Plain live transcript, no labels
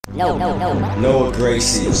No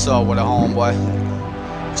Gracie. What's up with a homeboy?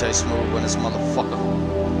 J Smoove with this motherfucker.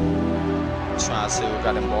 Trying to see who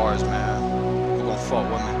got them bars, man. Who gon'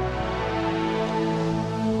 fuck with me?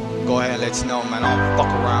 Go ahead and let you know, man. I don't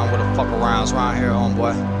fuck around with the fuck arounds around here,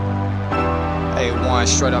 homeboy. A1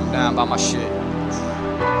 straight up and down by my shit.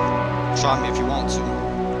 Try me if you want to.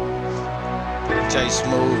 J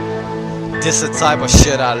Smoove. This the type of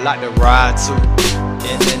shit I like to ride to.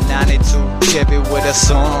 In the 92 Chevy with a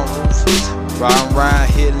sunroof. Riding around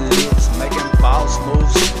hitting lips, making false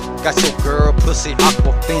moves. Got your girl pussy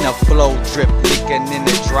Aquafina flow drip leaking in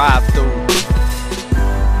the drive-thru.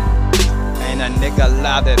 Ain't a nigga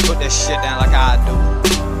allowed to put that shit down like I do.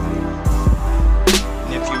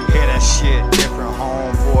 And if you hear that shit different,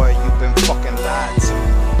 homeboy, you been fucking lied to.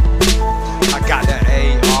 I got the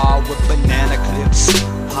AR with banana clips,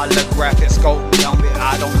 holographic scope on me,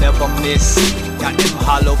 I don't never miss. Got them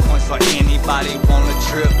hollow points for anybody wanna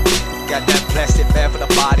trip. Got that plastic bag for the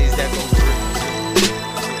bodies that go drip.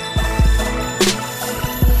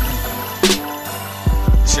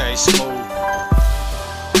 J Smoove.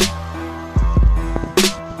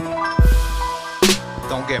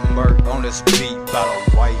 Don't get murked on this beat by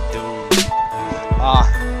the white dude.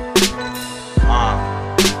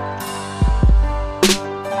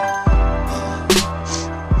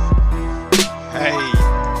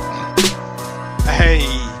 Hey,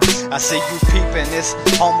 I see you peeping this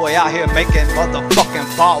homeboy out here making motherfucking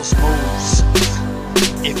false moves.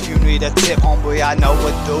 If you need a tip, homeboy, I know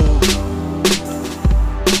what do.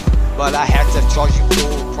 But I had to charge you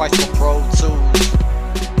full price for Pro Tools.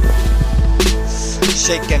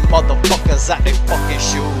 Shaking motherfuckers out they fucking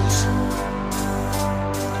shoes.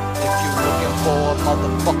 If you looking for a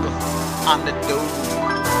motherfucker, I'm the dude.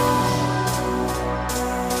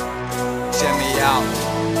 Check me out.